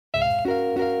In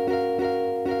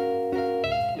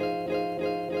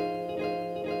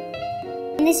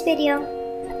this video,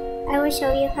 I will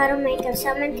show you how to make a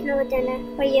salmon quinoa dinner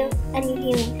for you and your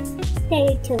human.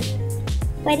 Day 2.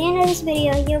 By the end of this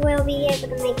video, you will be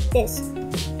able to make this.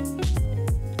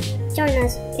 Join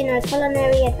us in our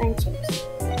culinary adventures.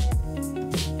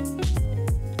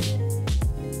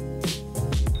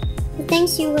 The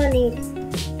things you will need: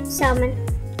 salmon,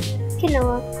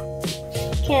 quinoa,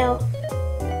 kale,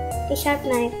 a sharp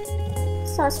knife,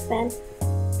 saucepan,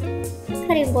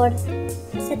 cutting board,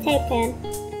 saute pan,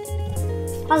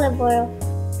 olive oil,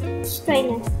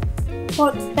 strainer,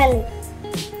 pork belly,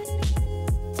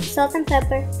 salt and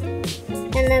pepper,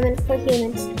 and lemon for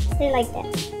humans. They like that.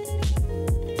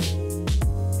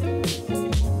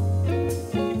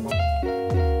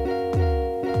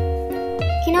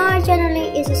 Quinoa generally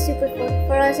is a superfood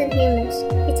for us and humans.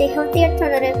 It's a healthy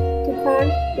alternative to corn,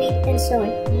 wheat, and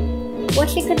soy.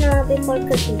 Wash your quinoa before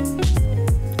cooking.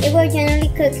 It will generally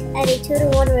cook at a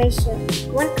 2-to-1 ratio.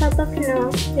 1 cup of quinoa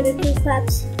to the 2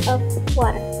 cups of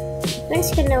water.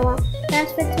 Rinse quinoa,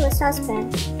 transfer to a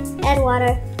saucepan, add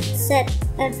water, set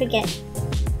and forget.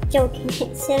 Joking,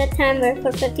 set a timer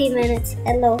for 15 minutes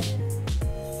at low.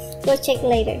 We'll check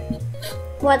later.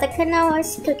 While the quinoa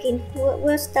is cooking,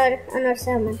 we'll start on our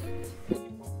salmon.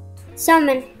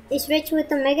 Salmon is rich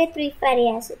with omega-3 fatty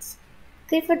acids,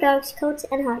 good for dogs' coats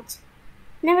and hearts.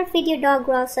 Never feed your dog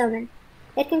raw salmon.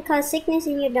 It can cause sickness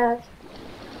in your dog.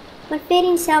 When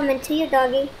feeding salmon to your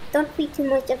doggy, don't feed too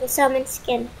much of the salmon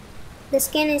skin. The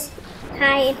skin is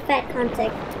high in fat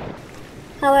content.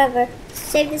 However,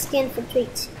 save the skin for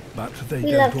treats. But they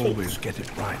We don't love always treats. get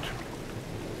it right.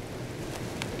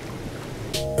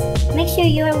 Make sure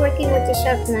you are working with a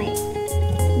sharp knife.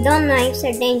 Dull knives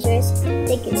are dangerous.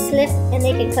 They can slip and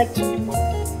they can cut you.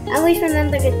 Always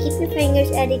remember to keep your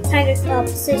fingers at a tiger claw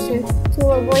position to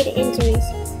avoid injuries.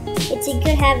 It's a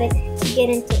good habit to get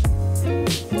into.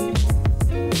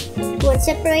 When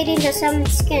separating the salmon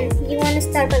skin, you want to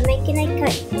start by making a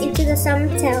cut into the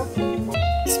salmon tail,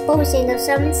 exposing the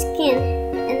salmon skin,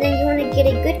 and then you want to get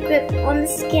a good grip on the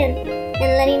skin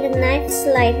and letting the knife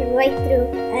slide right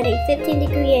through at a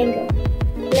 15-degree angle.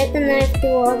 Let the knife do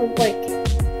all the work.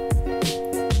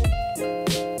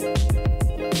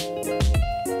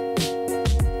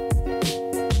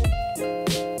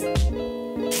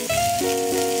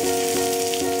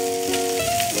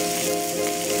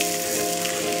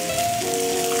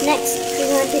 Next, you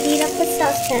want to heat up the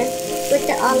saucepan with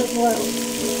the olive oil.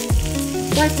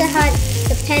 Once the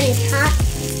pan is hot,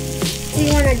 we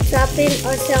want to drop in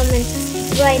our salmon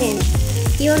right in.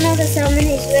 You'll know the salmon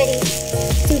is ready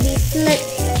to be flipped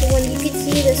when you can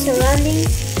see the surroundings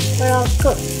are all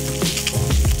cooked.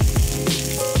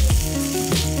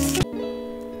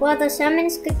 While the salmon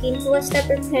is cooking, we'll start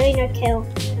preparing our kale.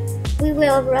 We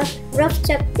will rough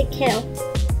chop the kale.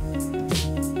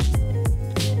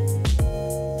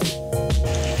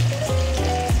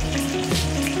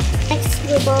 Next,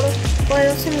 we'll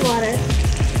boil some water.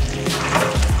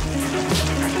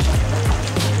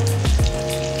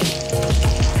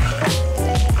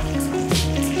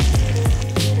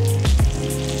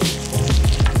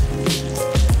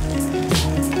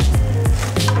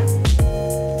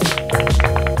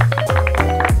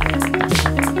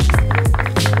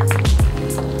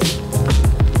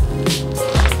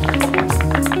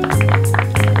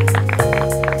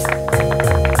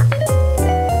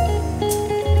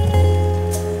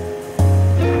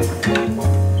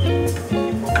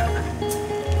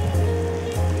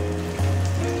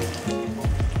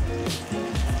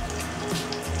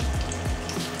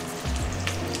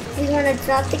 We want to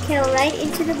drop the kale right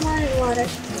into the boiling water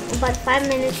about 5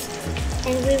 minutes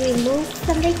and we remove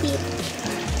from the heat.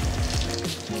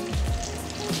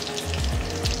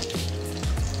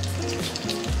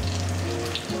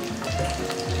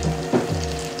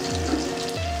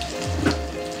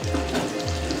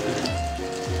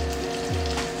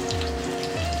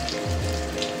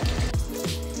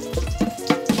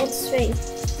 And strain.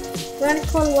 Run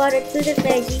cold water through the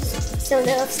veggies so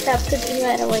they'll stop cooking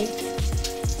right away.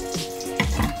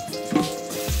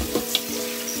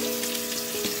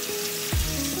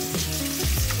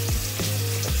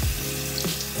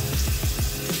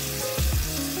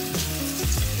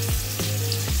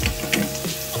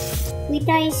 We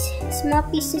dice small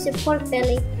pieces of pork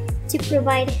belly to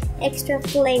provide extra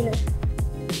flavor.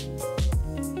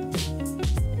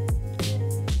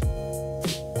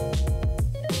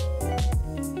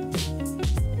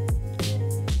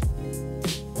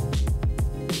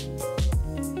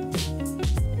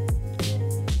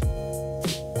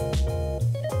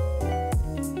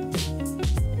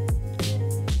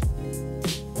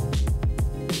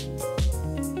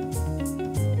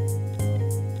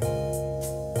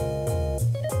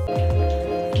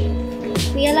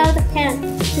 allow the pan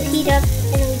to heat up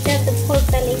and we drop the pork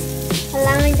bellies,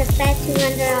 allowing the fat to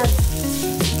render out.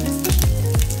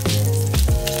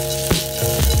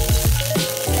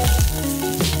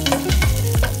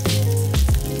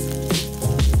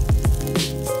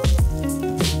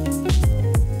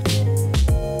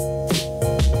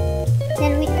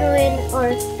 Then we throw in our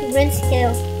rinsed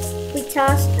kale. We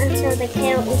toss until the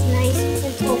kale is nice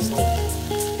and toasty.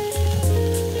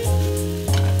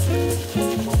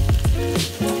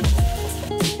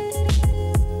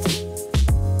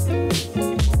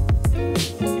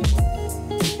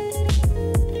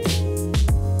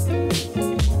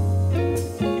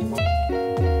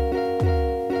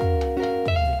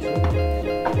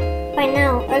 By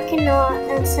now, our quinoa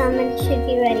and salmon should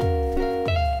be ready.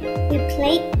 We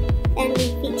plate and we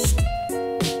feast.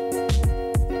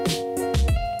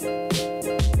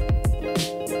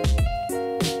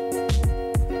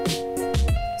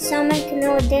 Salmon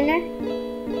quinoa dinner.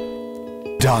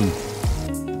 Done.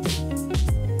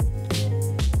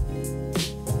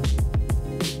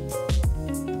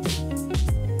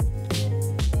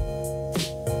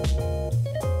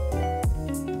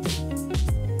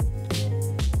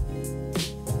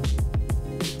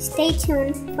 Stay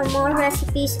tuned for more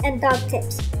recipes and dog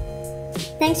tips.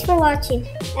 Thanks for watching,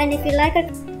 and if you like our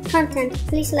content,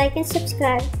 please like and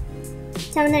subscribe.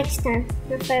 Till next time,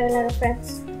 my favorite little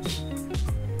friends.